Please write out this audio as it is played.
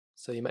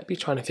So you might be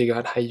trying to figure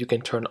out how you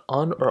can turn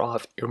on or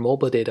off your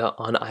mobile data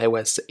on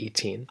iOS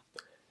 18.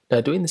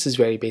 Now doing this is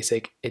very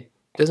basic. It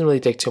doesn't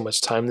really take too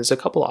much time. There's a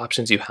couple of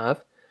options you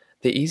have.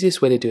 The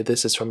easiest way to do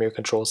this is from your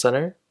control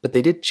center, but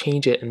they did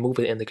change it and move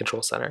it in the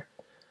control center.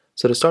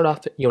 So to start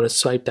off, you want to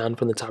swipe down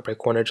from the top right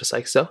corner just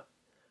like so.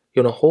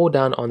 You want to hold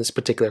down on this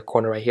particular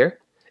corner right here,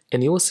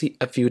 and you will see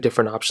a few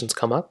different options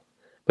come up,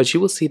 but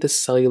you will see the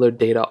cellular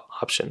data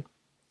option.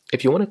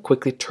 If you want to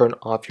quickly turn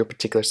off your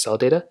particular cell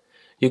data,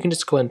 you can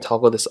just go ahead and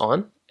toggle this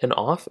on and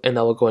off, and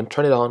that will go and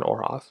turn it on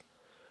or off.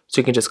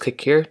 So you can just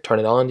click here, turn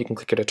it on, you can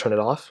click here to turn it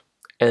off,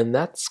 and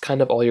that's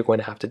kind of all you're going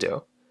to have to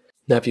do.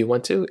 Now if you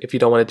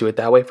don't want to do it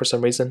that way for some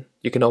reason,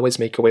 you can always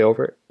make your way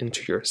over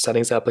into your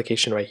settings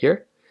application right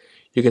here.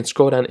 You can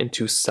scroll down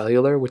into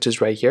cellular, which is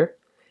right here,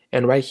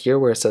 and right here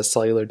where it says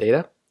cellular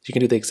data, you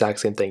can do the exact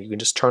same thing. You can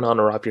just turn on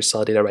or off your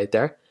cell data right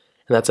there,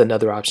 and that's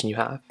another option you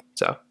have.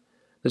 So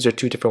those are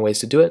two different ways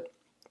to do it.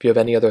 If you have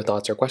any other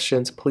thoughts or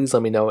questions, please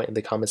let me know in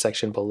the comment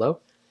section below.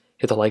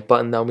 Hit the like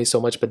button, that would mean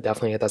so much, but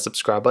definitely hit that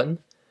subscribe button.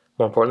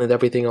 More importantly than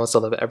everything else, I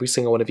love every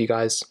single one of you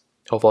guys.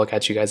 Hopefully I'll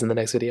catch you guys in the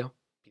next video.